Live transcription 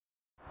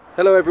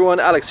Hello everyone,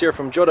 Alex here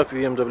from Duffy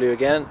BMW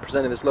again,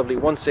 presenting this lovely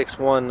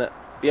 161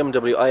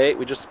 BMW i8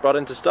 we just brought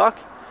into stock.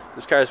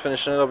 This car is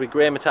finished in a lovely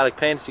grey metallic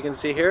paint, as you can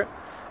see here.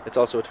 It's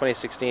also a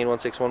 2016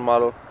 161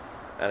 model,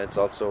 and it's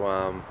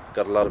also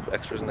got a lot of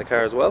extras in the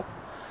car as well.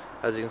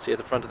 As you can see at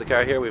the front of the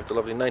car here, we have the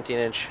lovely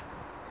 19-inch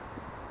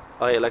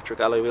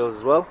electric alloy wheels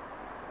as well.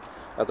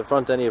 At the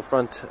front end you have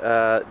front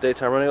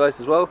daytime running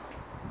lights as well,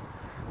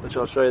 which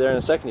I'll show you there in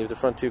a second. You have the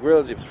front two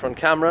grills, you have the front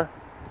camera,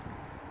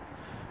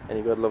 and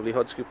you've got a lovely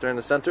hood scoop there in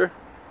the center.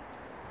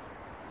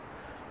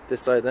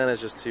 This side then is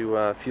just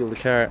to fuel the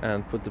car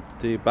and put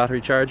the battery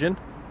charge in.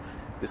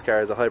 This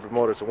car is a hybrid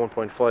motor, it's a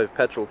 1.5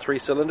 petrol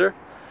 3-cylinder,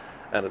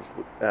 and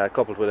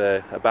coupled with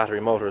a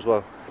battery motor as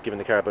well, giving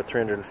the car about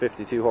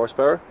 352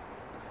 horsepower.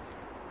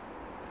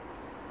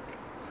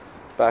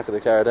 Back of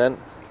the car then,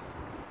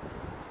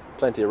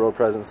 plenty of road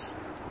presence.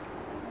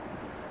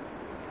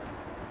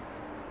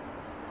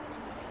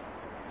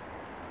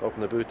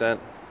 Open the boot then,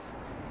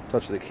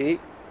 touch the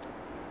key.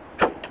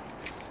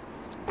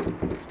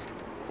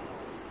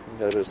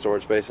 Got a bit of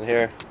storage space in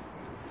here,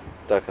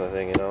 that kind of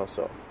thing, you know,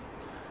 so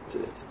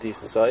it's a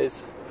decent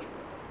size.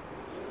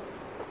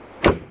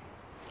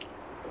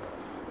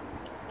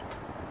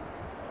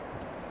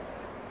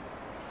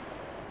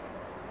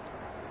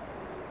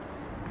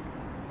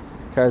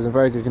 Car's in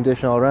very good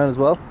condition all around as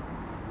well.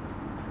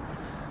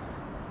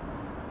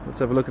 Let's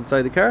have a look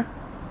inside the car.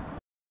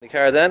 The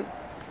car then,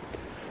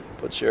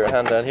 put your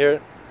hand down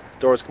here,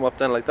 doors come up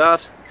then like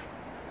that,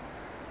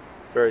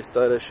 very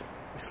stylish.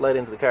 You slide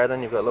into the car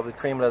then, you've got lovely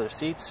cream leather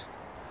seats,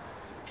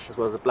 as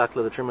well as a black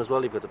leather trim as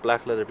well. You've got the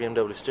black leather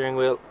BMW steering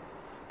wheel.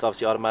 It's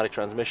obviously automatic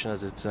transmission,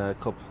 as it's a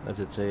Coupe, as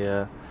it's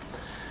a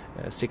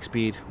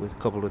 6-speed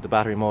coupled with the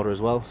battery motor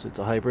as well, so it's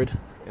a hybrid.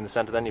 In the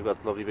centre then you've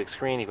got the lovely big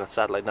screen, you've got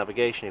satellite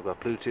navigation, you've got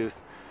Bluetooth,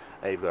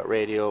 you've got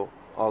radio,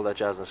 all that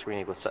jazz on the screen.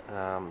 You've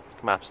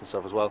got maps and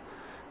stuff as well.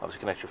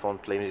 Obviously connect your phone,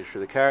 play music through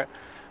the car.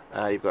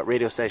 You've got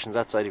radio stations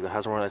that side, you've got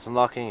hazard warning lights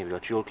unlocking, you've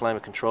got dual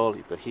climate control,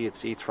 you've got heated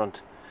seats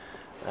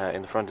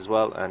in the front as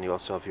well, and you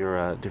also have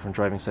your different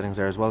driving settings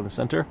there as well in the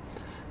centre.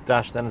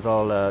 Dash then is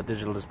all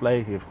digital display.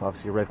 You have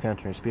obviously your rev counter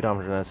and your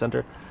speedometer in the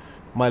centre.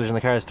 Mileage in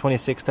the car is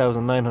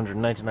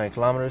 26,999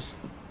 kilometers,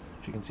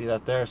 if you can see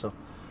that there. So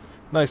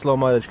nice low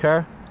mileage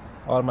car.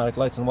 Automatic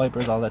lights and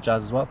wipers, all that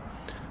jazz as well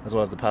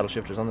as the paddle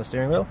shifters on the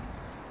steering wheel.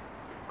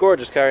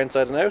 Gorgeous car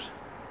inside and out.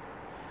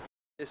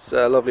 This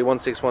lovely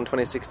 161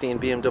 2016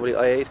 BMW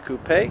i8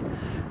 Coupe.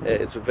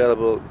 It's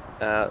available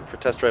for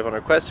test drive on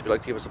request. If you'd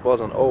like to give us a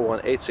buzz on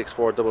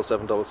 01864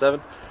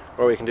 7777,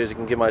 or what you can do is you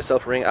can give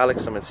myself a ring,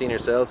 Alex. I'm in senior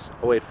sales,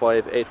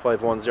 085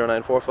 851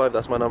 0945.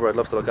 That's my number. I'd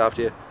love to look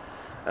after you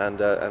and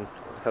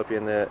help you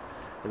in the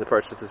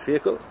purchase of this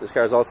vehicle. This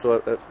car is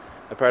also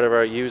a part of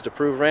our used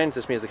approved range.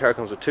 This means the car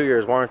comes with 2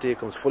 years warranty. It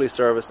comes fully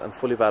serviced and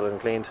fully validated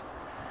and cleaned.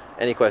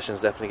 Any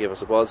questions, definitely give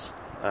us a buzz,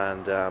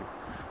 and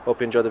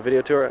hope you enjoyed the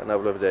video tour, and have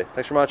a lovely day.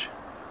 Thanks very much.